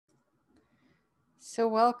So,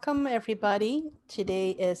 welcome everybody.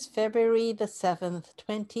 Today is February the 7th,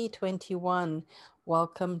 2021.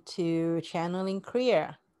 Welcome to Channeling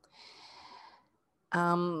Kriya.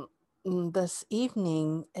 This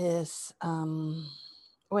evening is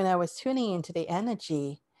when I was tuning into the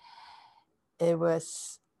energy, it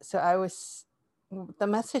was so I was the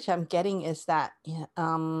message I'm getting is that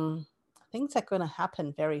things are going to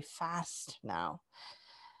happen very fast now.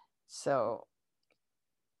 So,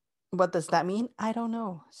 what does that mean? I don't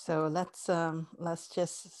know. So let's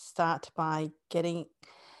just start by getting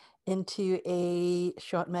into a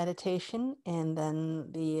short meditation, and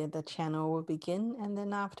then the channel will begin, and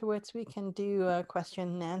then afterwards we can do a question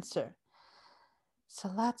and answer. So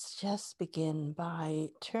let's just begin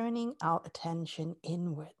by turning our attention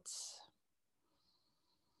inwards.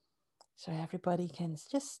 So everybody can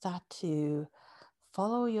just start to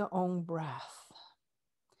follow your own breath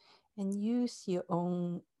and use your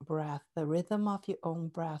own breath, the rhythm of your own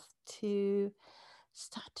breath, to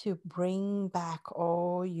start to bring back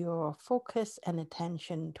all your focus and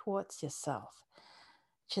attention towards yourself.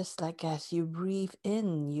 Just like as you breathe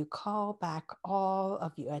in, you call back all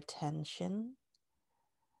of your attention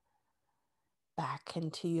back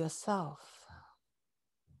into yourself.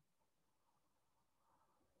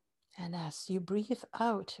 And as you breathe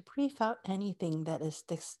out anything that is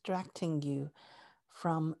distracting you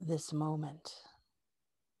from this moment.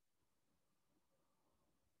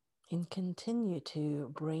 And continue to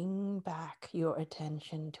bring back your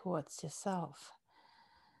attention towards yourself.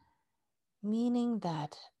 Meaning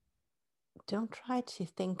that don't try to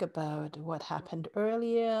think about what happened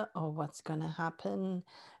earlier or what's going to happen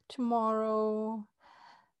tomorrow,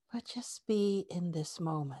 but just be in this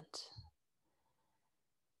moment.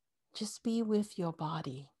 Just be with your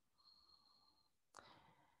body.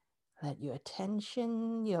 Let your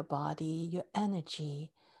attention, your body, your energy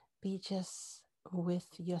be just with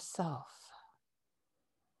yourself.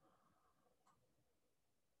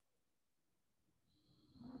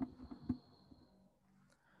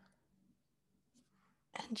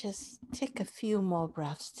 And just take a few more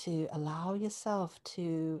breaths to allow yourself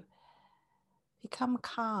to become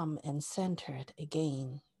calm and centered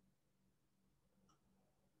again.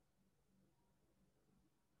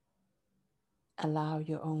 Allow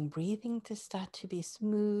your own breathing to start to be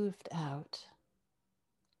smoothed out.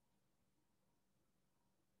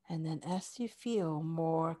 And then as you feel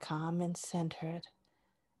more calm and centered,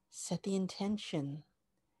 set the intention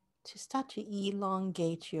to start to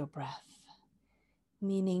elongate your breath,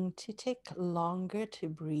 meaning to take longer to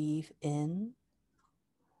breathe in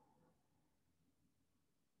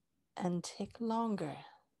and take longer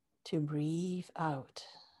to breathe out.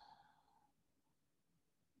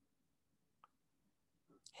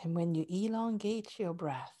 And when you elongate your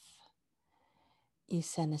breath, you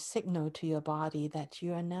send a signal to your body that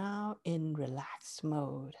you are now in relaxed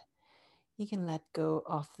mode. You can let go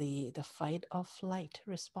of the fight or flight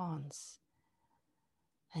response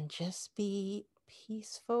and just be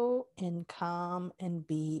peaceful and calm and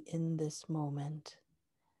be in this moment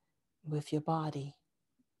with your body.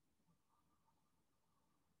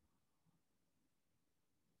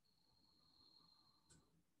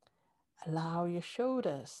 Allow your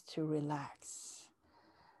shoulders to relax.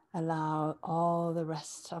 Allow all the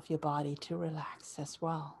rest of your body to relax as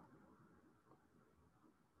well.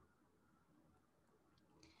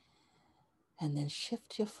 And then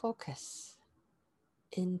shift your focus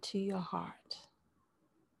into your heart.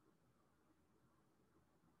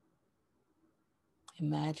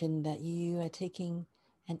 Imagine that you are taking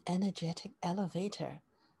an energetic elevator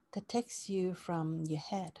that takes you from your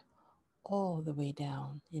head all the way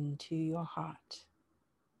down into your heart.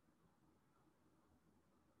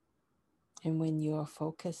 And when your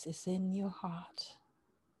focus is in your heart,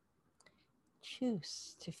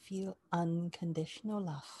 choose to feel unconditional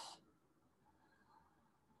love.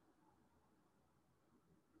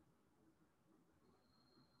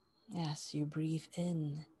 As you breathe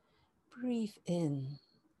in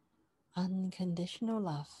unconditional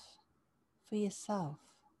love for yourself,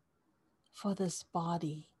 for this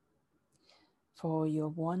body, for your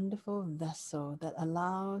wonderful vessel that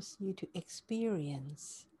allows you to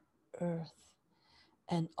experience Earth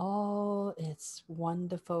and all its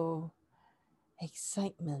wonderful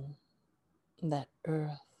excitement that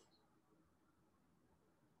Earth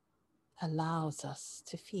allows us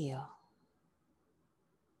to feel.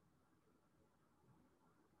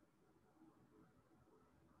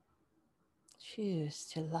 Choose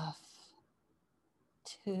to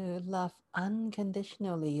love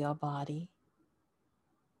unconditionally your body,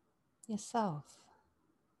 yourself,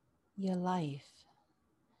 your life,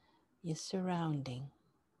 your surrounding.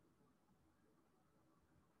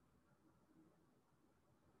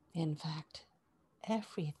 In fact,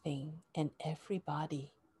 everything and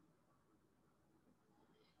everybody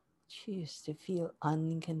choose to feel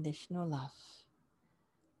unconditional love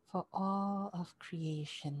for all of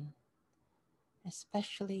creation,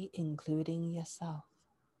 especially including yourself.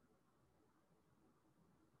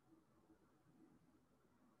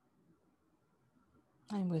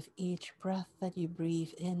 And with each breath that you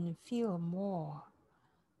breathe in, feel more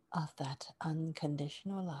of that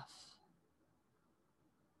unconditional love.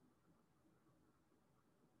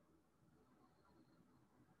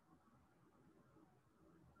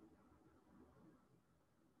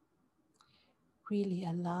 Really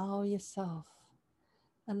allow yourself,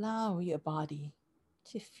 allow your body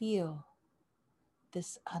to feel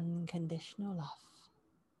this unconditional love.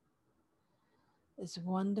 This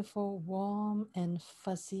wonderful, warm, and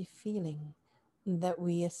fuzzy feeling that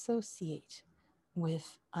we associate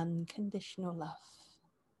with unconditional love.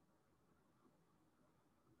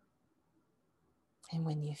 And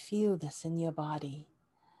when you feel this in your body,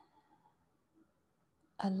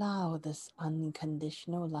 allow this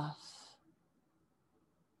unconditional love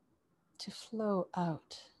to flow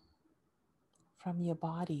out from your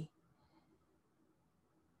body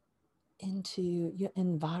into your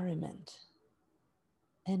environment,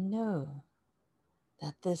 and know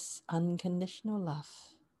that this unconditional love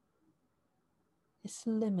is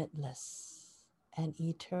limitless and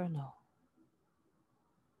eternal.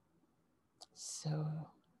 So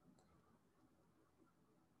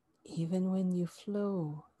even when you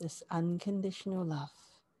flow this unconditional love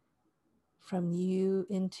from you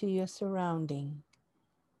into your surrounding,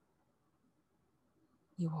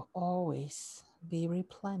 you will always be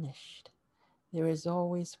replenished. There is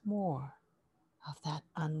always more of that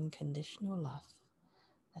unconditional love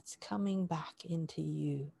that's coming back into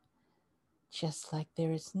you, just like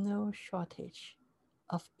there is no shortage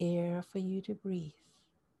of air for you to breathe.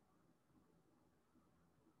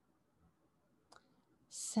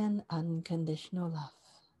 Send unconditional love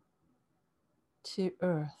to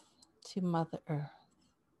Earth, to Mother Earth.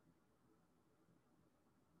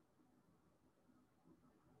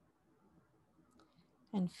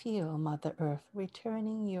 And feel Mother Earth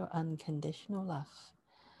returning your unconditional love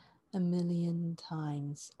 1,000,000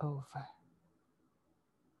 times over.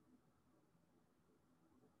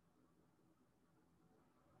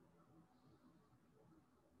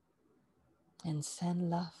 And send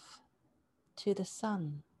love to the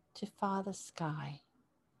sun, to Father Sky.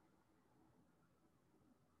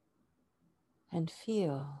 And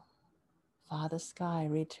feel Father Sky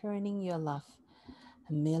returning your love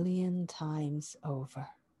 1,000,000 times over.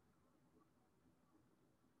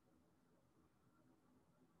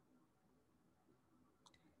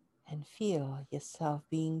 And feel yourself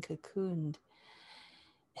being cocooned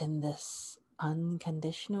in this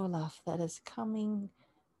unconditional love that is coming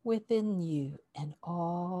within you and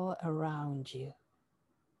all around you.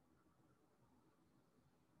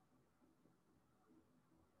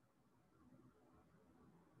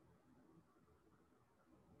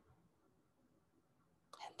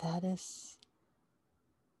 And that is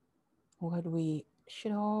what we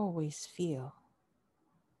should always feel.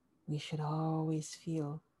 We should always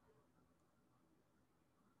feel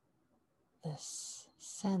this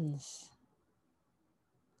sense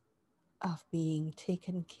of being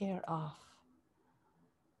taken care of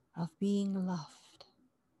being loved,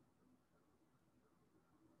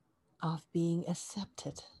 of being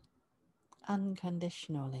accepted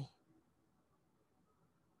unconditionally.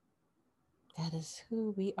 That is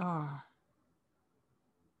who we are.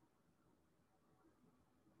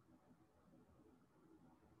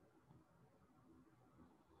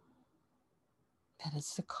 That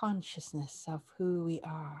is the consciousness of who we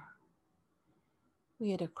are.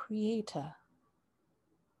 We are the creator.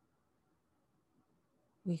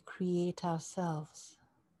 We create ourselves.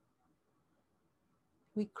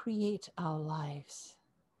 We create our lives.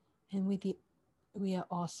 And we are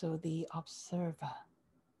also the observer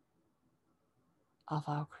of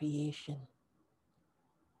our creation.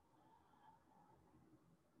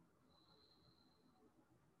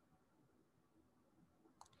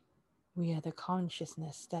 We are the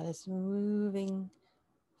consciousness that is moving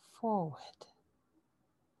forward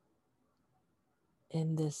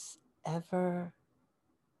in this ever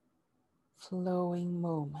flowing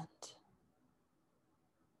moment.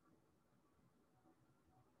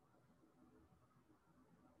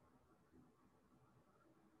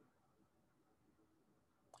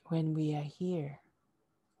 When we are here,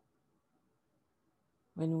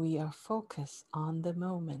 when we are focused on the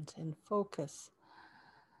moment and focus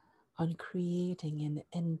on creating and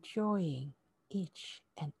enjoying each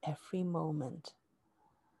and every moment,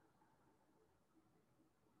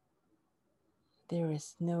 there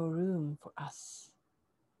is no room for us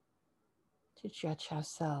to judge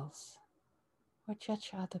ourselves or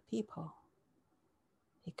judge other people,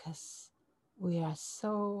 because we are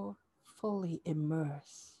so fully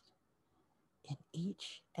immersed in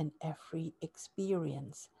each and every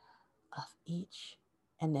experience of each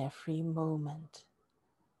and every moment.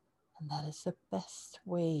 And that is the best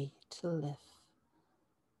way to live.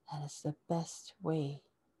 That is the best way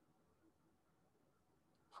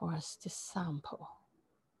for us to sample,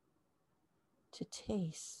 to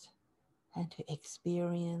taste, and to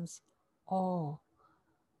experience all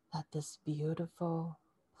that this beautiful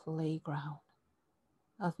playground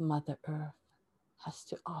of Mother Earth has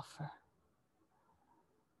to offer.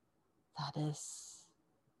 That is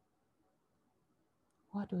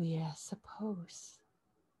what we are supposed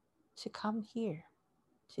to come here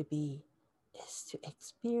to be, is to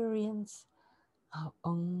experience our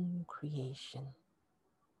own creation.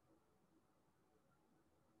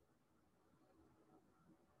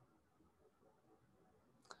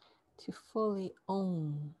 To fully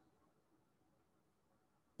own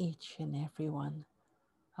each and every one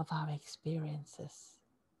of our experiences,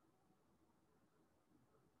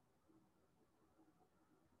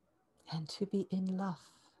 and to be in love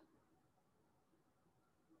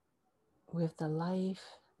with the life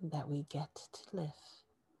that we get to live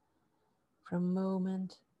from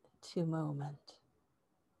moment to moment.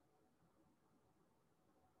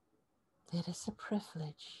 It is a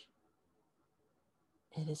privilege,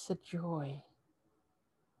 it is a joy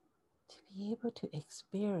to be able to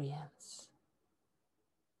experience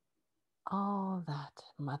all that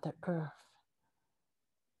Mother Earth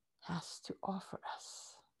has to offer us.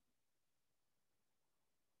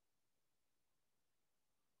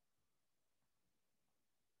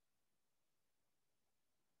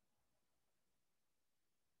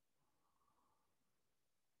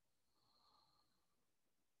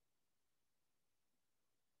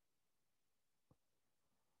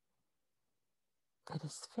 It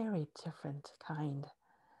is very different kind.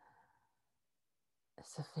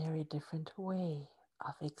 It's a very different way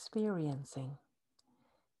of experiencing.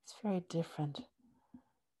 It's very different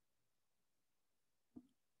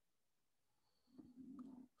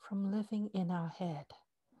from living in our head.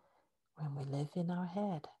 When we live in our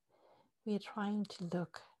head, we are trying to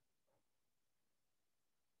look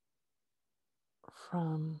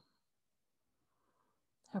from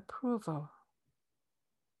approval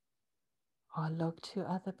or look to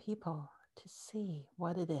other people to see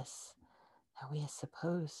what it is that we are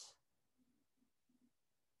supposed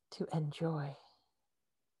to enjoy.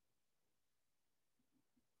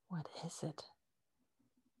 What is it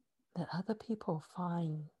that other people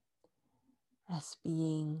find as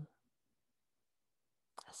being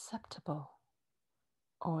acceptable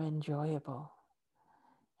or enjoyable?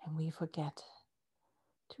 And we forget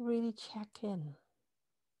to really check in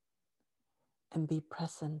and be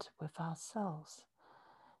present with ourselves,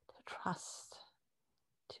 to trust,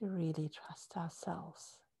 to really trust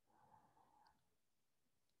ourselves,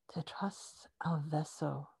 to trust our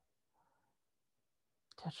vessel,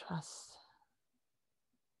 to trust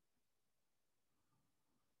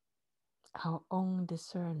our own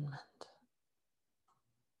discernment.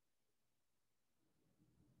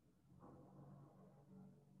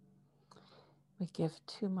 We give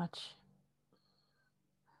too much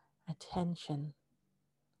attention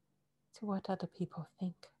to what other people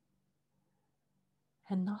think,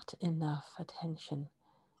 and not enough attention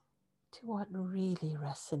to what really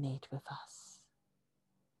resonates with us.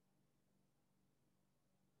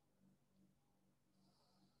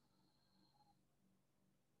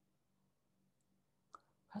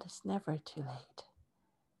 But it's never too late.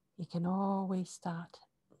 You can always start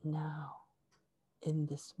now, in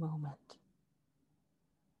this moment,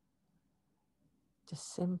 to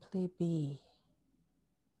simply be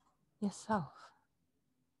yourself,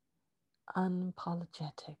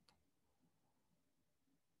 unapologetic,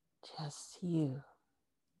 just you,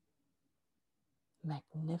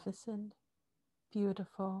 magnificent,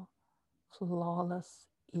 beautiful, flawless,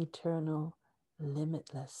 eternal,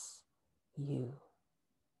 limitless you.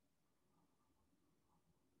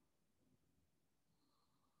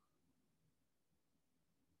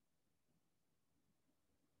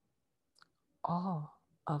 All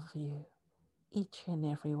of you, each and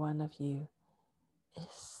every one of you,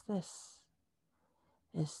 is this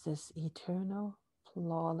eternal,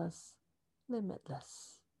 flawless,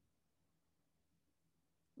 limitless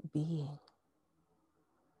being.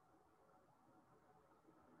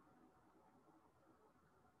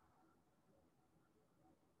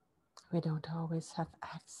 We don't always have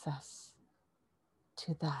access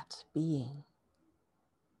to that being.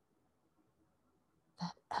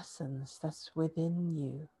 that essence that's within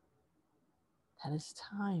you, that it's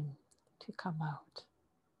time to come out.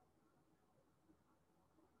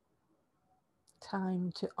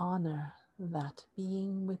 Time to honor that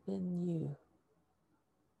being within you.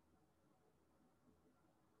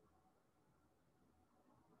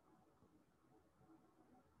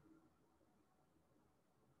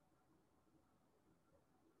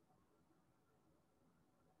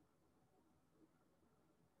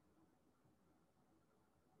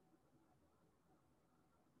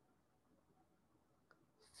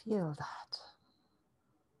 Feel that.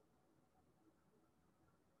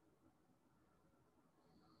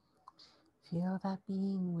 Feel that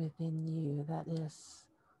being within you that is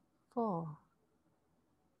full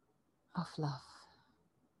of love.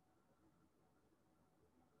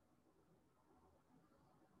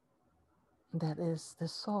 That is the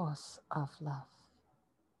source of love.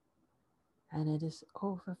 And it is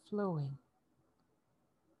overflowing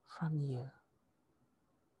from you.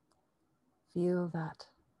 Feel that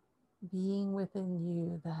being within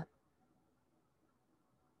you that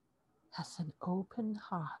has an open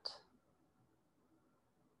heart,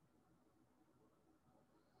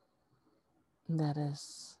 that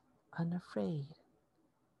is unafraid,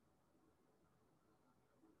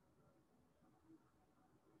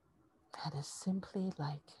 that is simply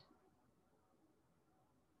like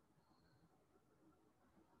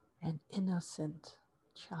an innocent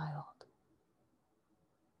child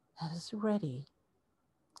that is ready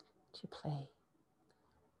to play,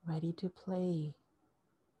 ready to play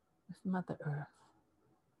with Mother Earth,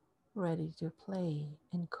 ready to play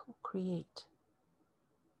and co-create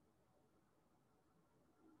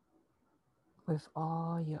with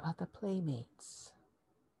all your other playmates.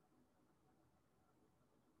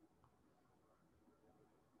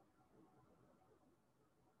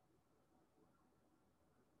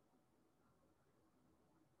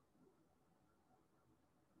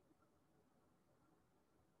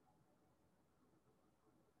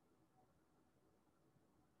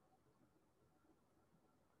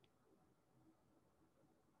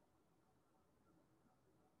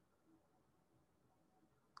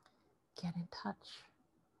 Get in touch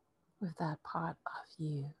with that part of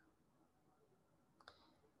you.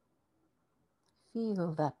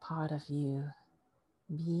 Feel that part of you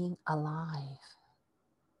being alive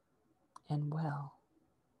and well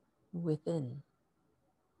within,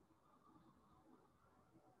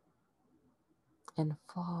 and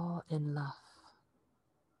fall in love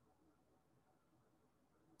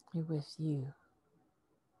with you,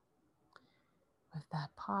 with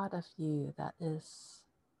that part of you that is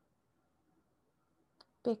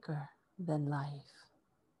bigger than life,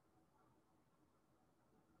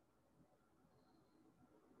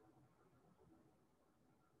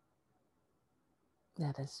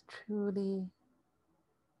 that is truly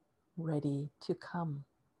ready to come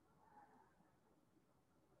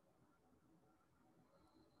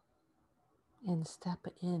and step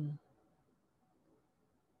in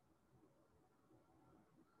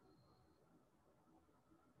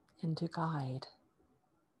and to guide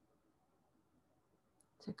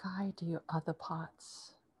your other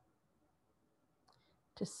parts,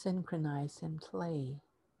 to synchronize and play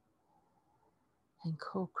and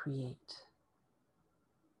co-create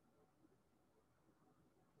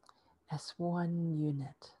as one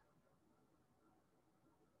unit.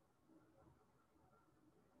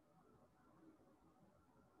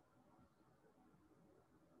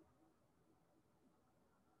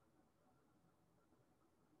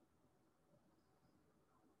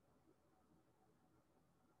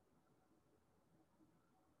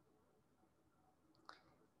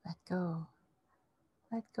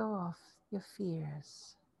 Let go of your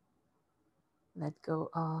fears. Let go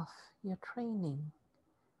of your training.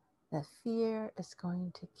 That fear is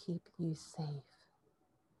going to keep you safe.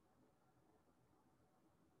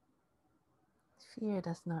 Fear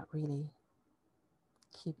does not really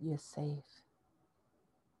keep you safe.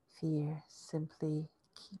 Fear simply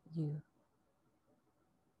keeps you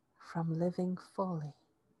from living fully.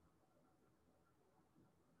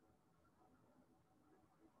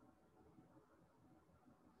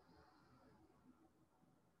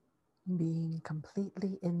 Being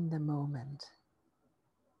completely in the moment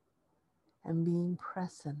and being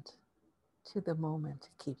present to the moment to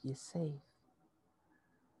keep you safe,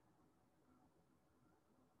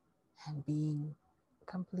 and being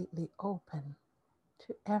completely open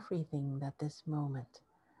to everything that this moment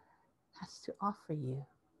has to offer you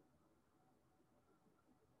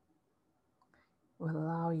will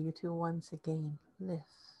allow you to once again live.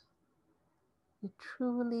 You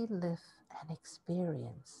truly live and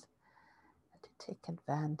experience, and to take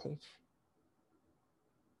advantage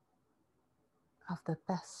of the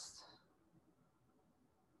best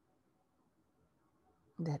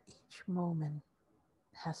that each moment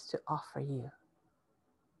has to offer you.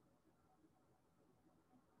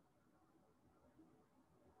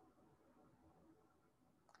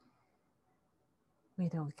 We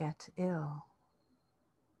don't get ill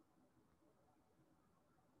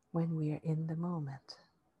when we are in the moment.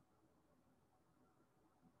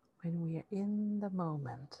 When we are in the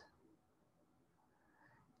moment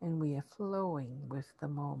and we are flowing with the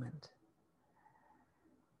moment,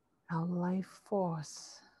 our life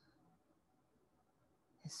force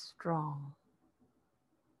is strong.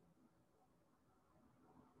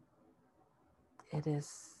 It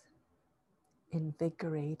is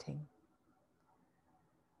invigorating.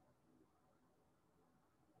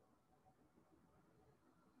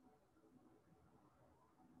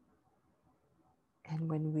 And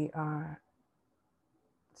when we are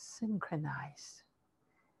synchronized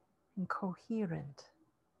and coherent,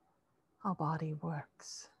 our body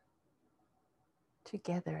works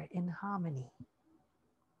together in harmony.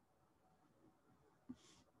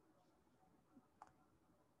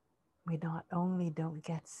 We not only don't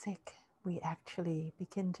get sick, we actually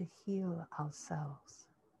begin to heal ourselves.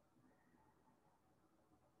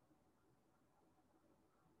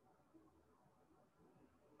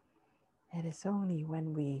 It is only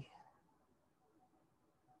when we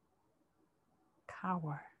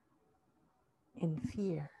cower in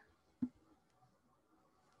fear,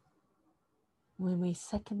 when we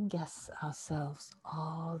second guess ourselves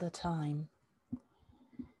all the time,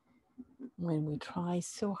 when we try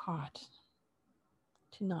so hard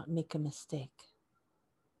to not make a mistake,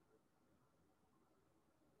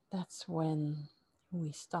 that's when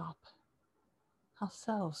we stop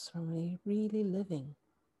ourselves from really living.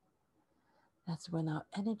 That's when our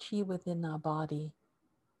energy within our body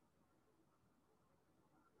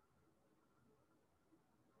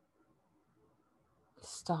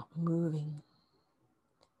stop moving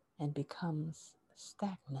and becomes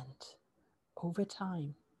stagnant over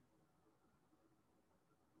time.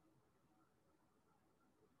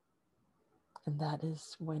 And that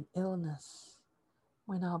is when illness,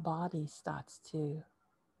 when our body starts to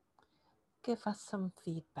give us some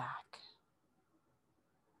feedback.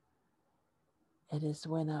 It is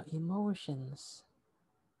when our emotions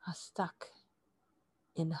are stuck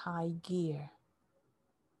in high gear,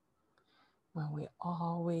 when we're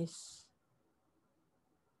always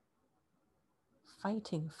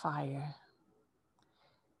fighting fire.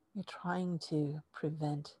 We're trying to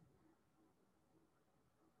prevent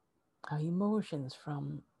our emotions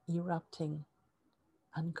from erupting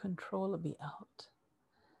uncontrollably out.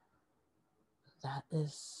 That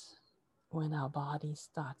is when our body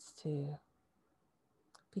starts to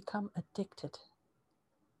become addicted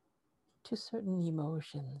to certain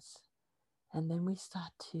emotions. And then we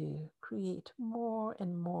start to create more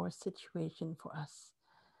and more situation for us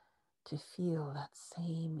to feel that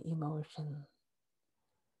same emotion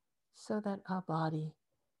so that our body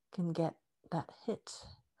can get that hit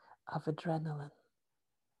of adrenaline.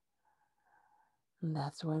 And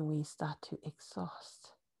that's when we start to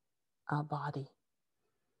exhaust our body,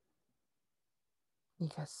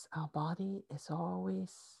 because our body is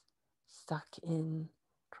always stuck in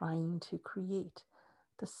trying to create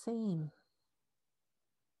the same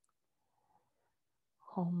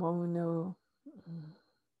hormonal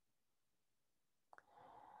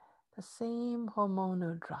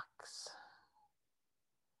drugs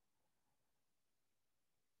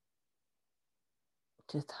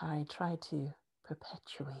to try to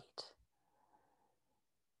perpetuate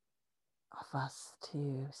of us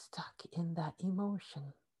to stuck in that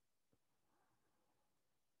emotion.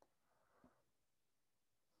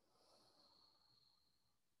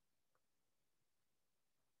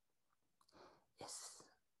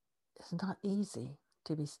 It's not easy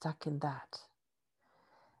to be stuck in that.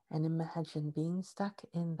 And imagine being stuck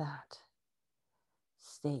in that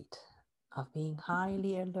state of being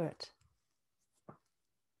highly alert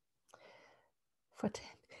for 10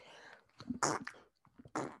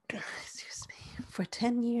 years, for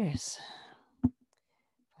 20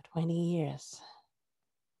 years,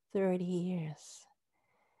 30 years.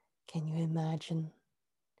 Can you imagine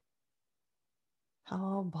how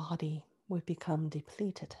our body would become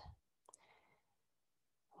depleted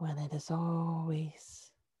when it is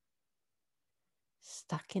always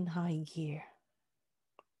stuck in high gear?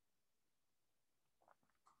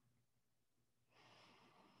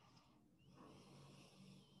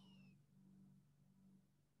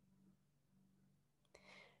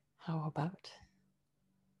 How about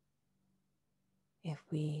if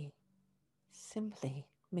we simply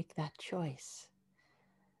make that choice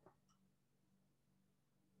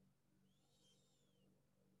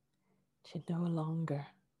to no longer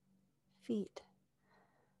feed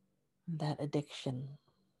that addiction,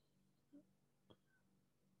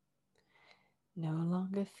 no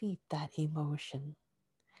longer feed that emotion,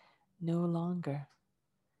 no longer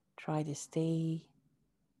try to stay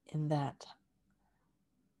in that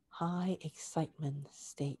high excitement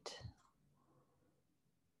state,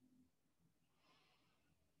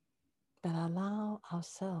 but allow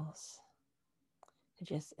ourselves to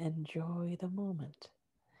just enjoy the moment.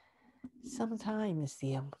 Sometimes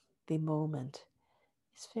the moment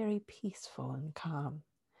is very peaceful and calm,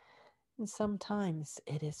 and sometimes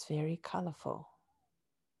it is very colorful.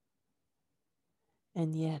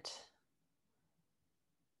 And yet,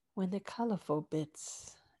 when the colorful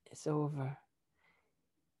bits is over,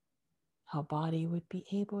 our body would be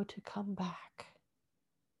able to come back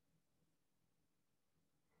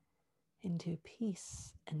into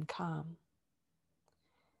peace and calm.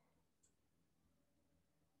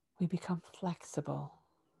 We become flexible.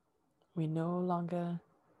 We're no longer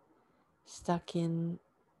stuck in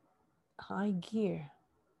high gear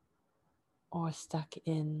or stuck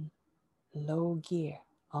in low gear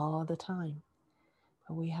all the time.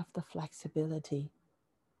 But we have the flexibility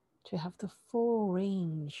to have the full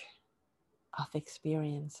range of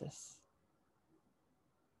experiences,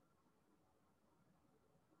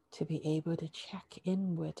 to be able to check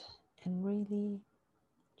inward and really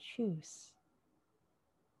choose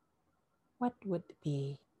what would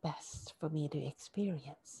be best for me to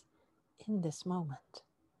experience in this moment,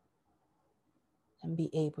 and be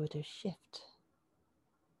able to shift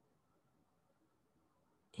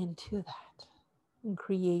into that and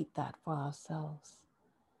create that for ourselves.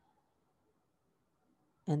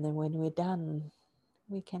 And then when we're done,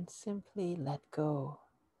 we can simply let go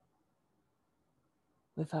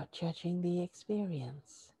without judging the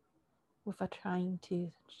experience, without trying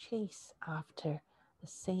to chase after the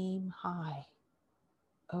same high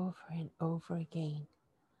over and over again,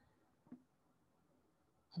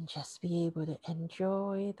 and just be able to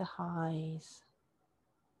enjoy the highs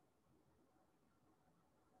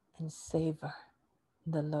and savor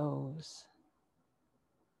the lows,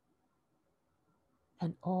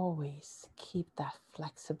 and always keep that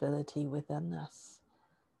flexibility within us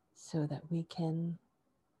so that we can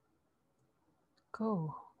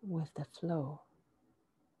go with the flow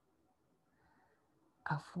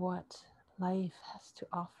of what life has to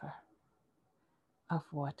offer, of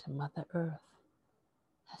what Mother Earth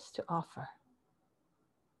has to offer.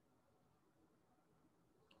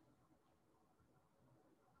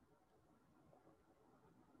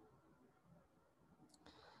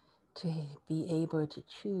 To be able to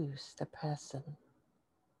choose the person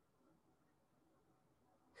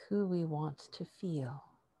who we want to feel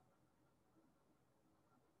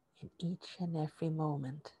in each and every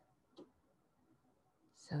moment,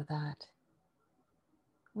 so that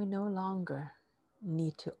we no longer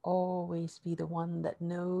need to always be the one that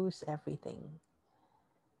knows everything,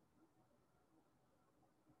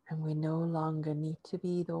 and we no longer need to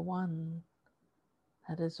be the one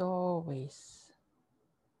that is always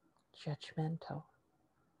judgmental,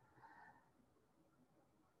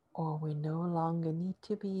 or we no longer need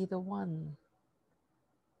to be the one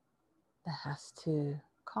that has to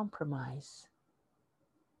compromise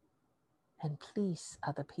and please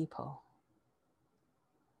other people,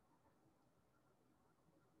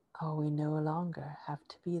 or we no longer have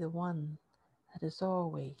to be the one that is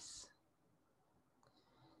always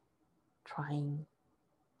trying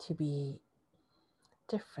to be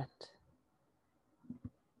different,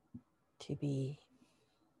 to be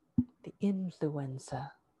the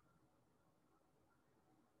influencer.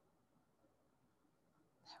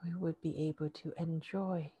 We would be able to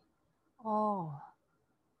enjoy all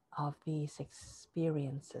of these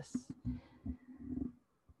experiences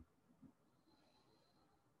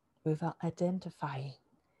without identifying.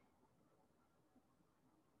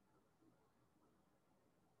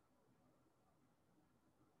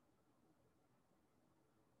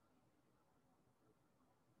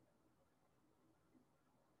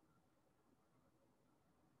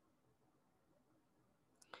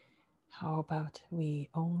 How about we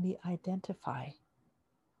only identify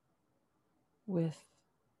with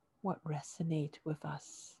what resonates with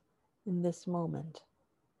us in this moment?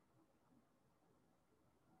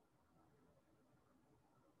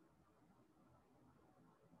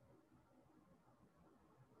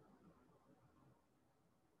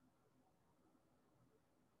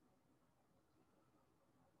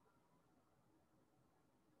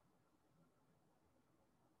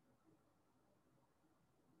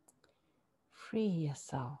 Free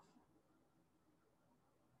yourself.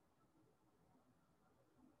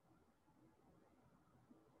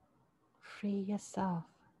 Free yourself.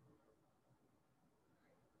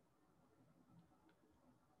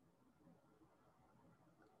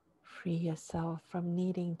 Free yourself from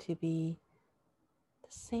needing to be the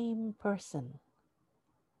same person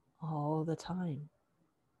all the time.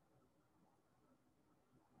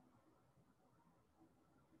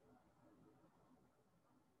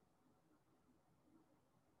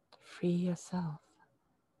 Free yourself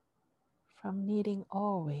from needing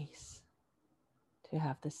always to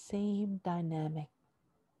have the same dynamic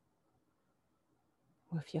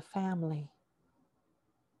with your family,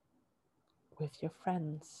 with your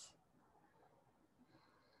friends,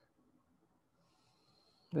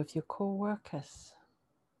 with your co-workers.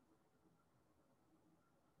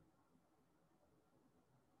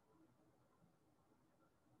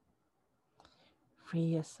 Free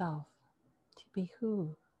yourself to be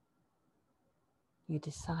who you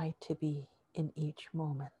decide to be in each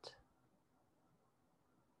moment.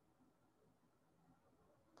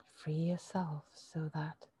 Free yourself so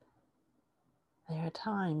that there are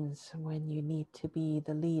times when you need to be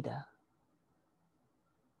the leader.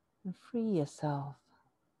 And free yourself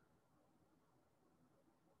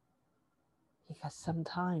because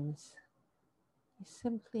sometimes you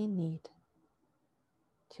simply need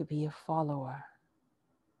to be a follower.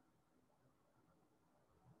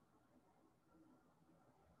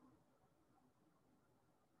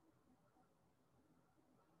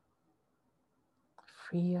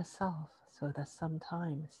 Free yourself so that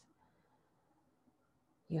sometimes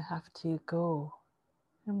you have to go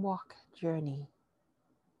and walk a journey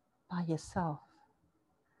by yourself,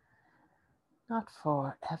 not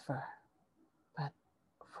forever, but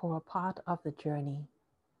for a part of the journey.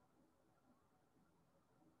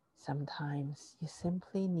 Sometimes you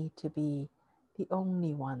simply need to be the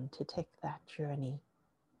only one to take that journey.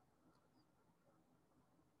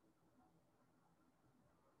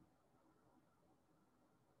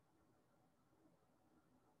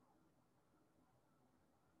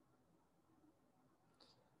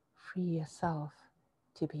 Free yourself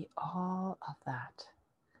to be all of that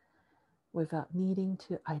without needing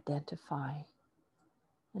to identify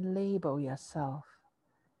and label yourself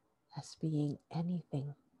as being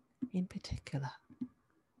anything in particular.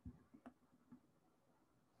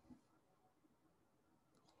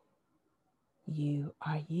 You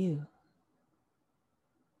are you.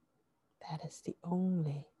 That is the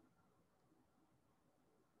only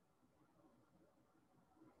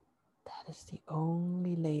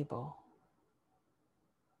label.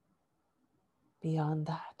 Beyond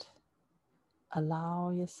that,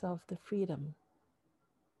 allow yourself the freedom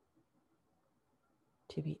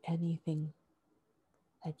to be anything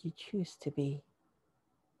that you choose to be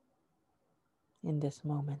in this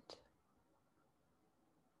moment.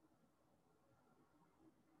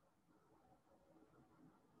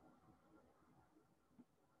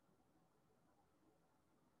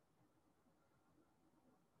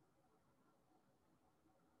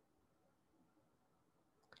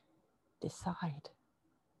 Decide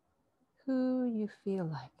who you feel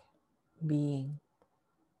like being.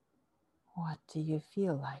 What do you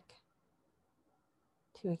feel like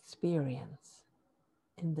to experience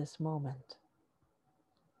in this moment?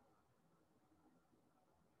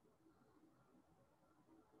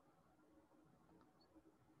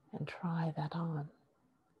 And try that on.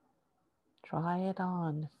 Try it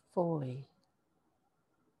on fully.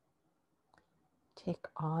 Take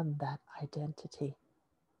on that identity.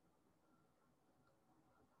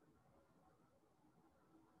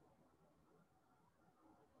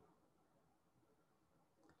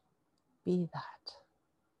 Be that.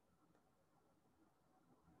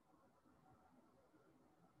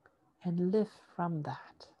 And live from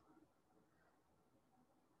that.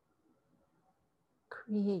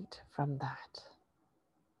 Create from that.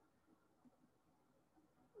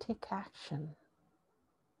 Take action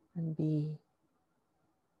and be.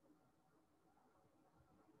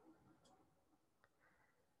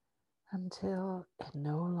 Until it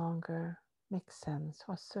no longer makes sense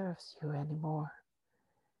or serves you anymore.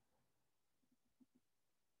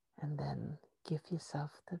 And then give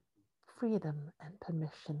yourself the freedom and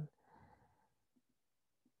permission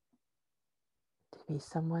to be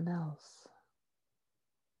someone else.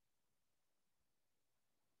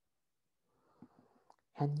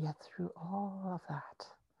 And yet through all of that,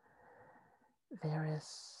 there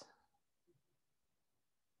is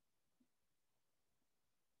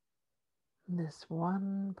this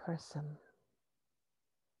one person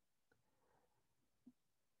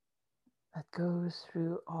that goes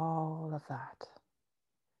through all of that.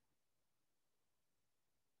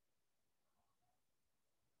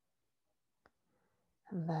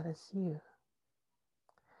 And that is you.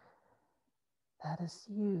 That is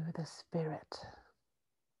you, the spirit.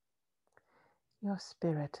 Your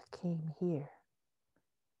spirit came here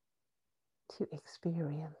to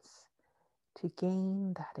experience, to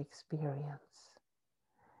gain that experience.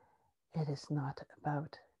 It is not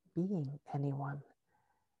about being anyone.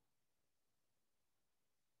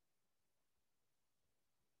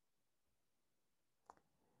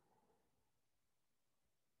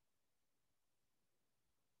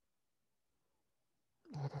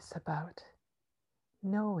 It is about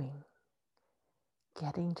knowing,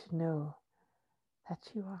 getting to know that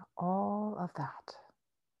you are all of that.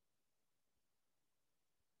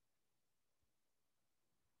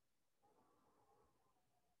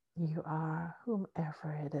 You are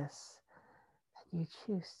whomever it is that you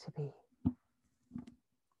choose to be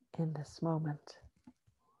in this moment.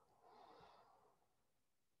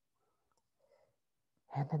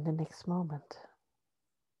 And in the next moment,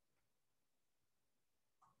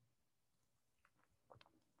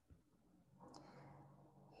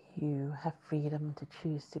 you have freedom to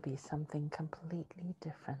choose to be something completely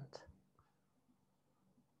different.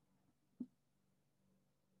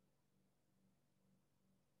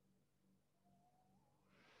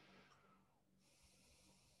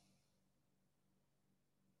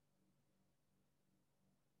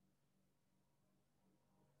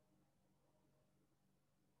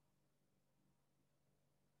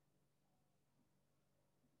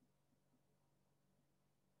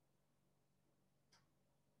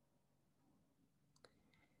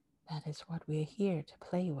 That is what we're here to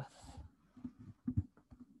play with.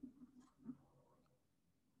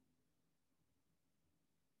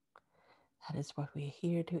 That is what we're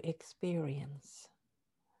here to experience.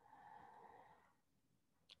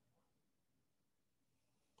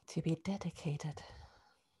 To be dedicated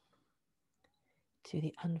to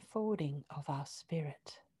the unfolding of our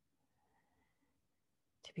spirit.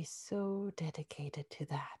 To be so dedicated to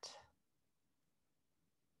that.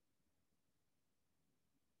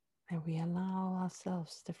 And we allow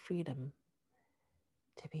ourselves the freedom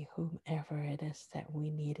to be whomever it is that we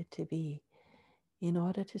needed to be in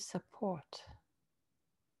order to support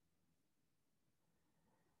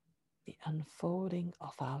the unfolding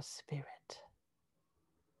of our spirit.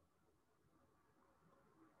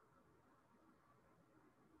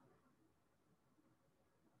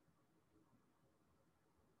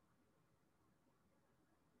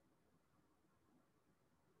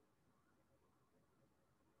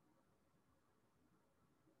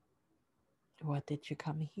 What did you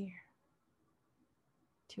come here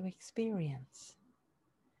to experience?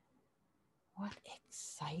 What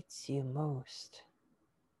excites you most?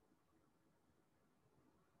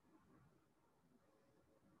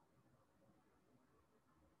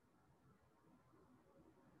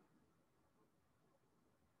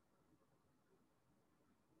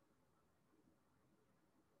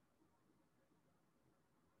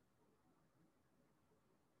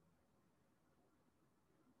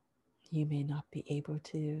 You may not be able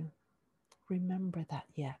to remember that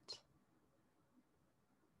yet.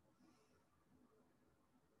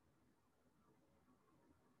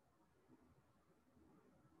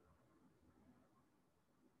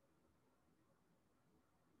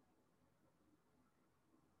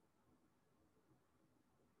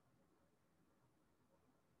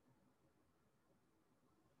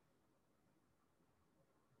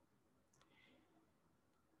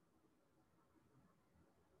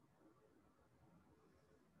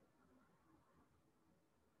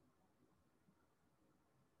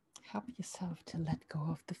 Help yourself to let go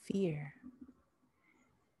of the fear.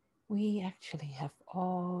 We actually have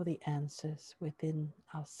all the answers within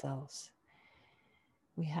ourselves.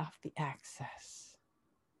 We have the access.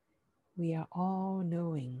 We are all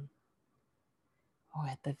knowing, or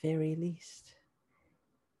at the very least,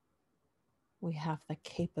 we have the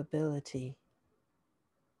capability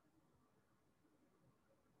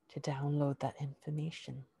to download that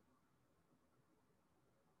information.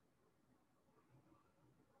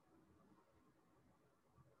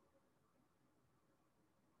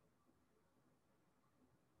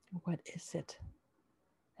 What is it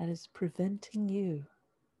that is preventing you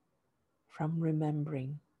from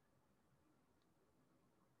remembering?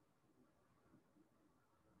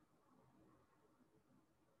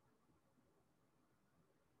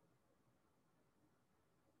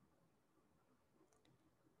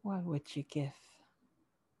 What would you give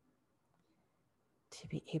to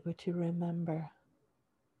be able to remember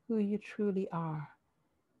who you truly are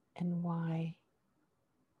and why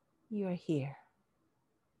you are here?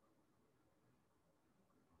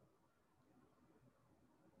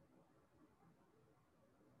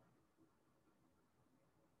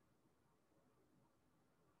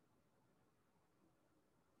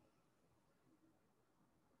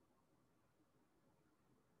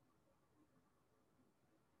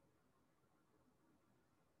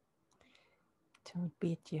 Don't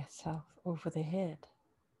beat yourself over the head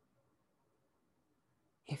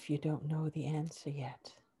if you don't know the answer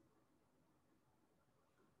yet.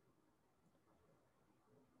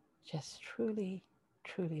 Just truly,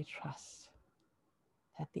 truly trust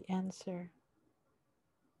that the answer,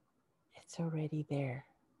 it's already there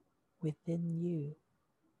within you.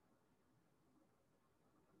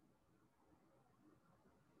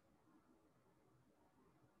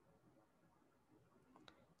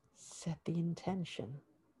 Set the intention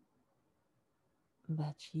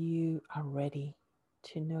that you are ready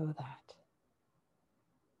to know that.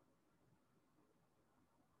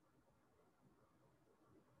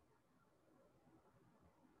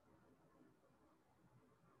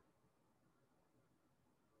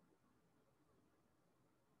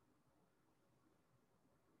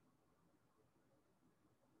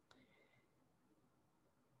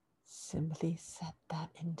 Simply set that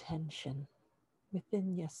intention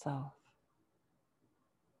within yourself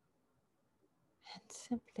and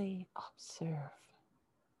simply observe.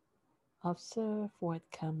 Observe what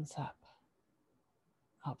comes up.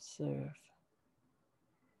 Observe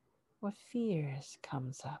what fears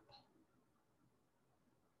comes up.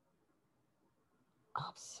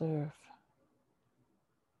 Observe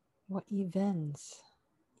what events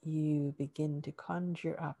you begin to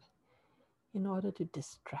conjure up in order to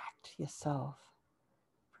distract yourself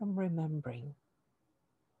from remembering.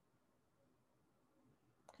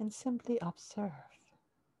 And simply observe.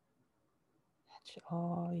 That's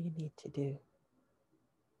all you need to do.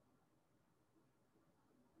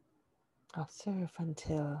 Observe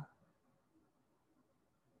until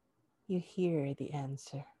you hear the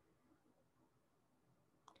answer.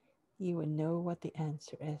 You will know what the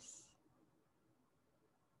answer is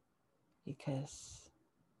because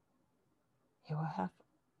you will have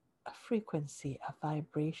a frequency, a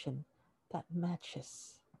vibration that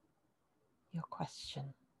matches your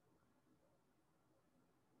question.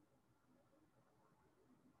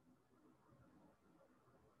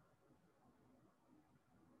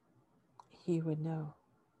 You will know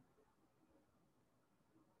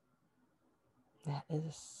that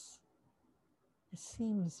it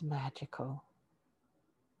seems magical,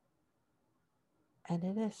 and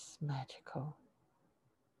it is magical.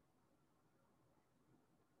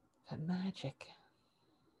 But magic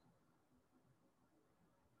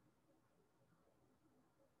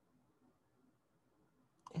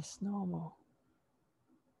is normal.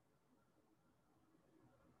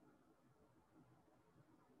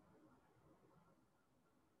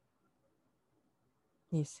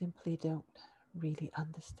 You simply don't really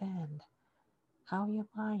understand how your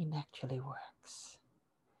mind actually works.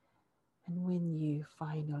 And when you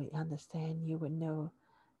finally understand, you will know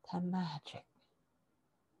that magic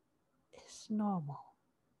is normal.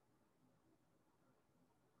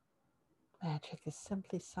 Magic is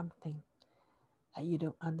simply something that you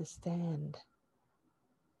don't understand.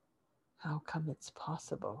 How come it's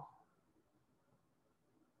possible?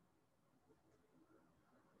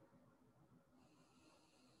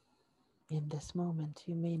 In this moment,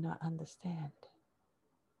 you may not understand.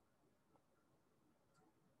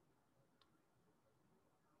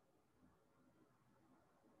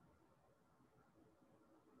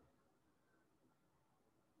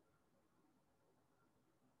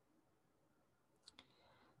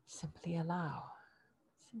 Simply allow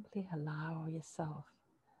yourself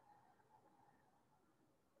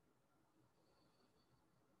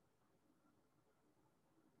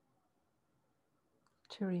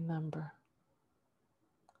to remember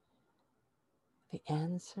the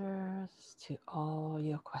answers to all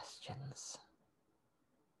your questions.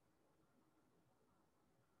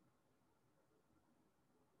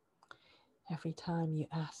 Every time you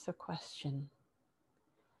ask a question,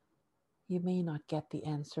 you may not get the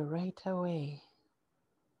answer right away,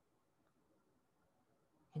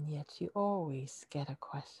 and yet you always get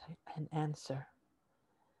an answer.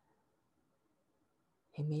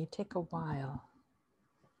 It may take a while,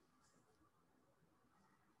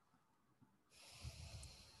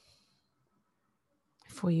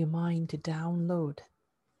 for your mind to download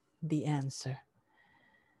the answer.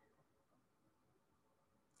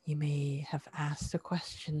 You may have asked a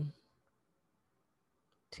question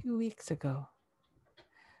 2 weeks ago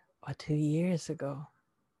or 2 years ago.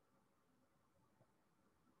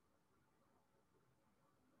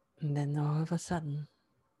 And then all of a sudden,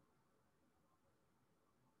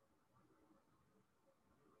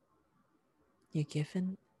 you're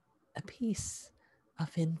given a piece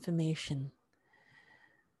of information,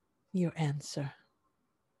 your answer.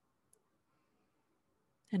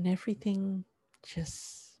 And everything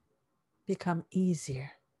just become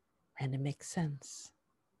easier and it makes sense.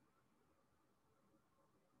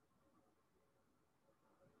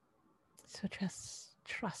 So just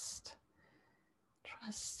trust.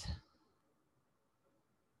 Trust.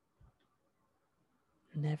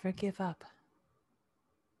 Never give up.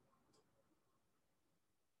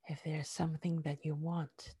 If there's something that you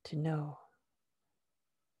want to know,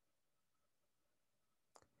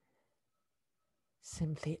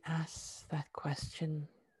 simply ask that question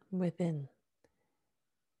within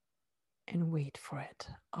and wait for it.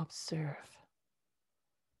 Observe.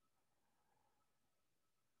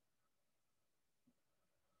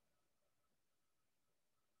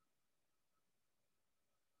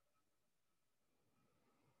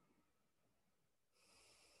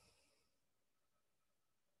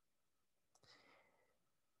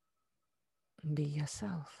 Be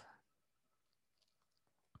yourself.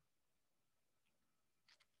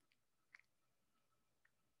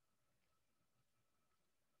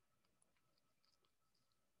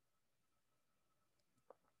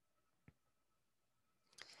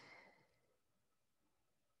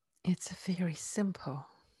 It's a very simple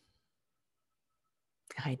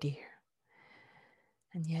idea,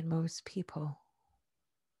 and yet most people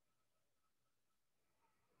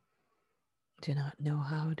do not know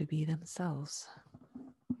how to be themselves.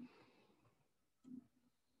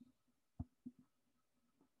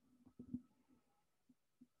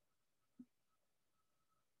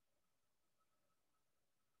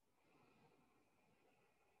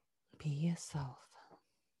 Be yourself.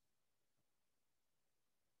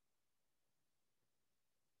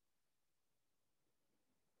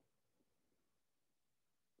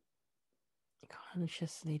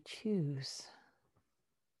 Consciously choose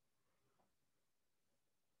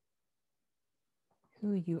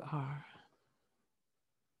who you are.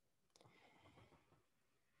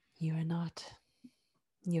 You are not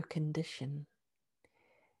your condition.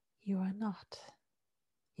 You are not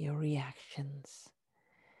your reactions.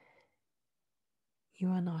 You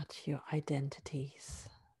are not your identities.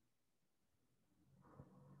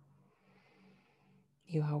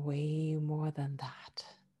 You are way more than that.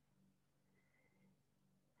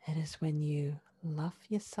 It is when you love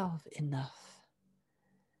yourself enough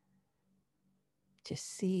to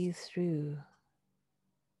see through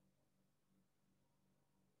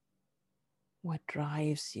what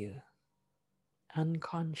drives you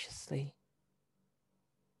unconsciously.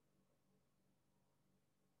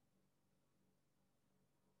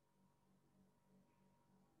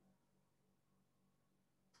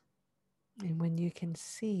 And when you can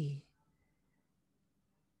see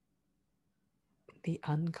the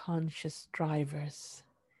unconscious drivers,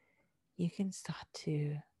 you can start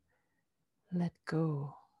to let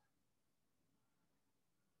go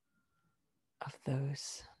of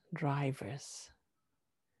those drivers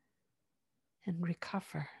and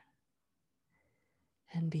recover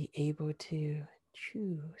and be able to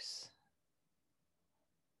choose.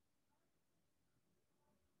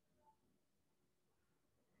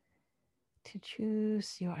 To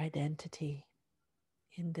choose your identity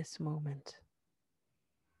in this moment.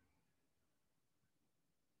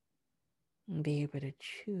 And be able to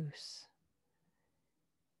choose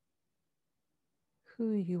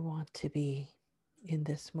who you want to be in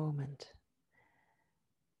this moment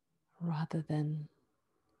rather than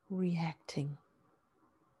reacting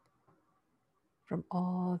from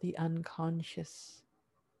all the unconscious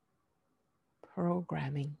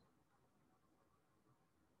programming,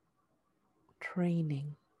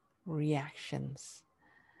 training, reactions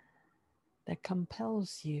that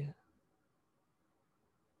compels you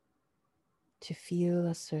to feel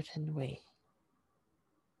a certain way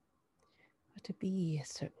or to be a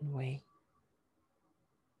certain way.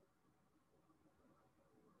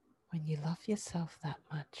 When you love yourself that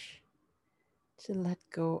much, to let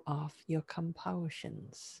go of your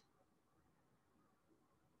compulsions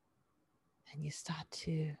and you start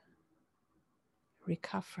to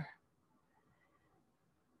recover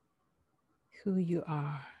who you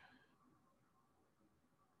are.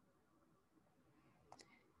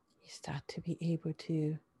 You start to be able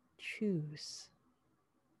to choose.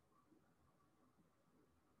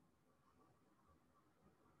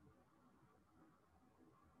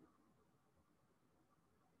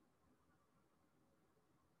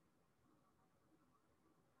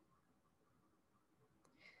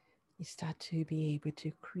 You start to be able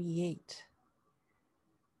to create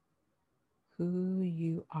who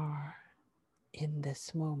you are in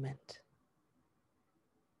this moment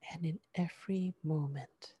and in every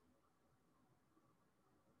moment.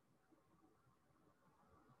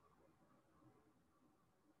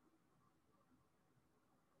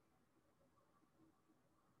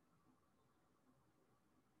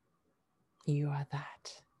 You are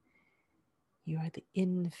that. You are the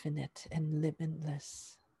infinite and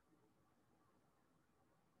limitless.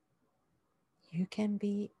 You can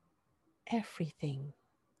be everything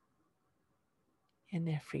and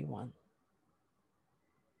everyone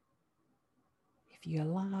if you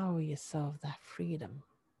allow yourself that freedom.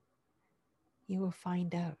 You will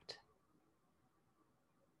find out.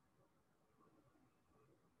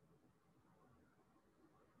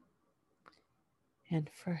 And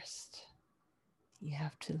first, you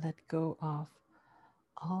have to let go of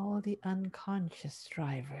all the unconscious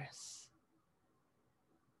drivers.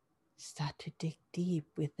 Start to dig deep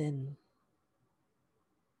within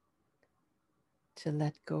to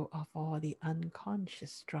let go of all the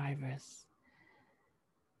unconscious drivers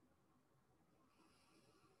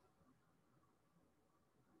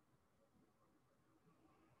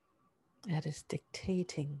that is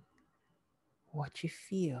dictating what you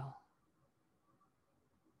feel,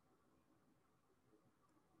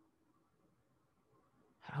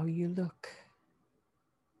 how you look,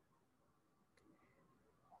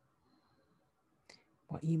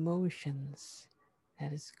 what emotions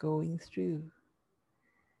that is going through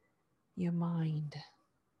your mind,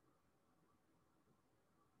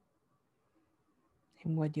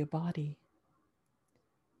 and what your body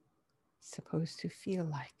is supposed to feel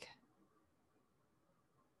like.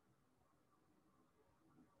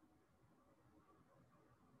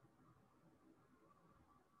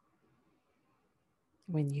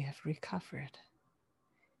 When you have recovered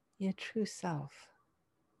your true self,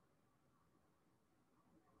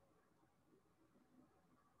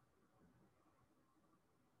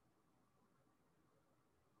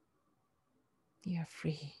 you're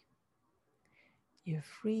free. You're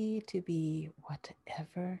free to be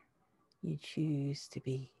whatever you choose to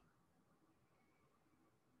be.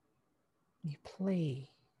 You play.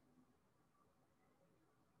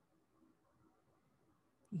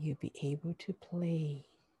 You'll be able to play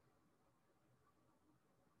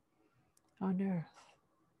on earth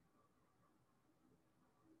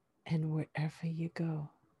and wherever you go.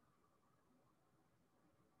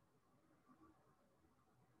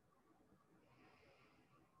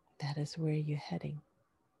 That is where you're heading.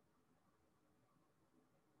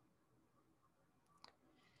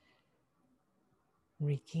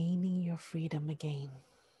 Regaining your freedom again.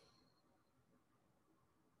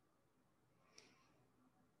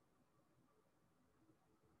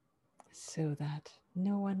 So that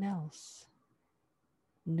no one else,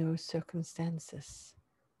 no circumstances,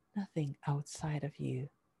 nothing outside of you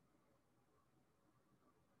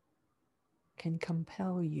can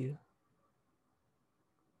compel you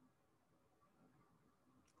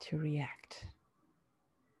to react.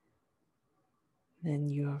 Then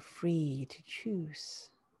you are free to choose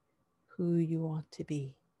who you want to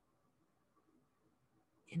be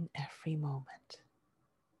in every moment.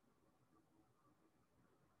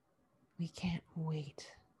 We can't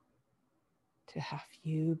wait to have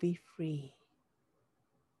you be free.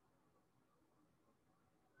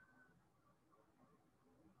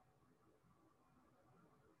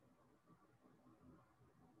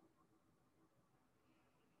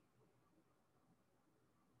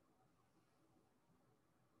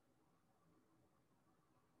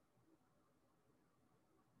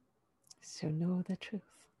 So know the truth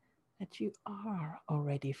that you are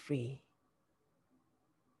already free.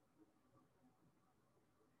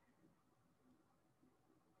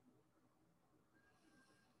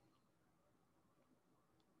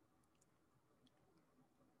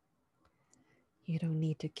 You don't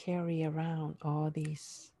need to carry around all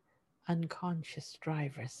these unconscious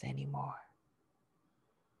drivers anymore.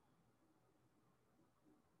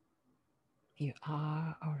 You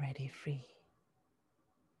are already free.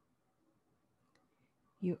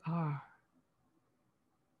 You are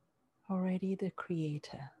already the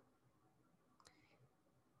creator,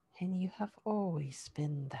 and you have always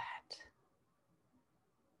been that.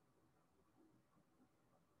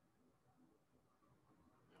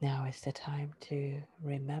 Now is the time to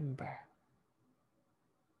remember.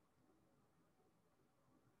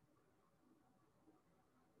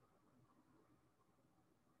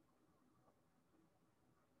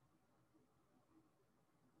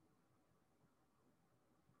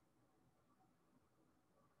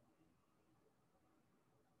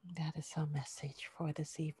 That is our message for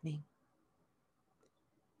this evening.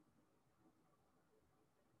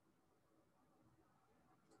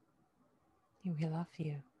 We love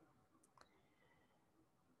you.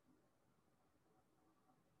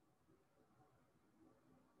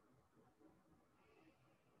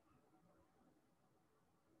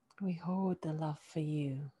 We hold the love for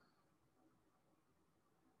you.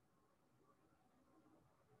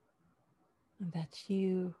 That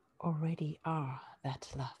you already are that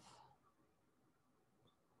love.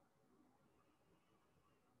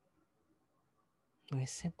 We're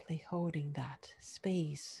simply holding that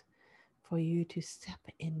space for you to step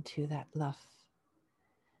into that love,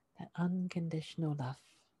 that unconditional love,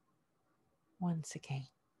 once again.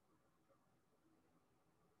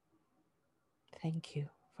 Thank you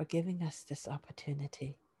for giving us this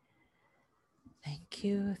opportunity. Thank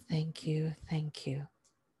you, thank you, thank you.